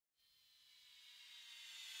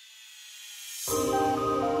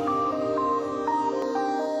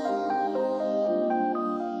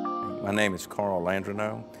My name is Karl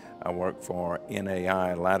Landreneau. I work for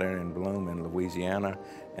NAI, Latter and Blum in Louisiana,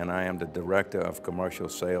 and I am the Director of Commercial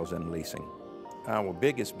Sales and Leasing. Our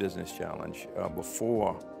biggest business challenge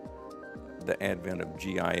before the advent of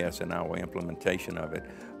GIS and our implementation of it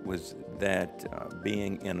was that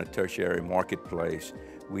being in a tertiary marketplace,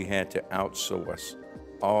 we had to outsource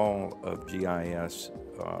all of GIS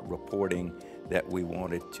reporting that we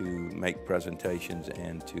wanted to make presentations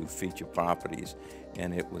and to feature properties,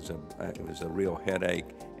 and it was a real headache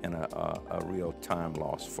and a real time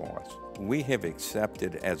loss for us. We have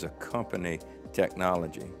accepted as a company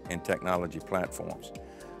technology and technology platforms.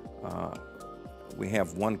 We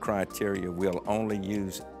have one criteria: we'll only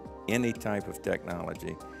use any type of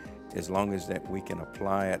technology as long as that we can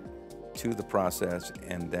apply it to the process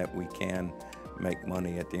and that we can make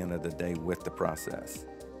money at the end of the day with the process.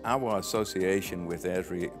 Our association with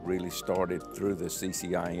Esri really started through the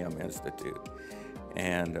CCIM Institute,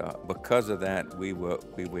 and because of that we were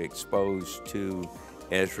exposed to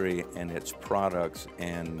Esri and its products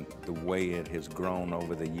and the way it has grown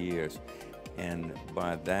over the years, and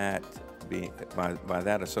by that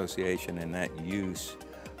association and that use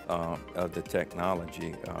of the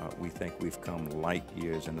technology, we think we've come light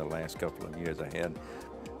years in the last couple of years ahead.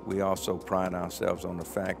 We also pride ourselves on the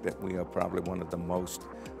fact that we are probably one of the most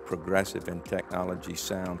progressive and technology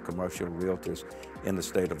sound commercial realtors in the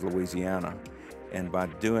state of Louisiana. And by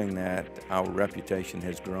doing that, our reputation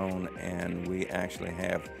has grown, and we actually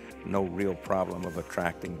have no real problem of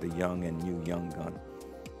attracting the young and new young gun.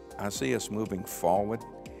 I see us moving forward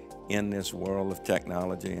in this world of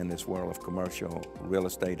technology, in this world of commercial real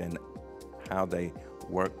estate and how they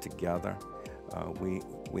work together.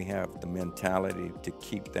 We have the mentality to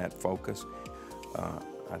keep that focus.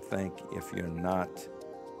 I think if you're not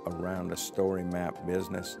around the story map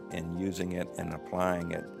business and using it and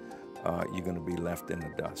applying it, you're going to be left in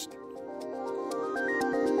the dust.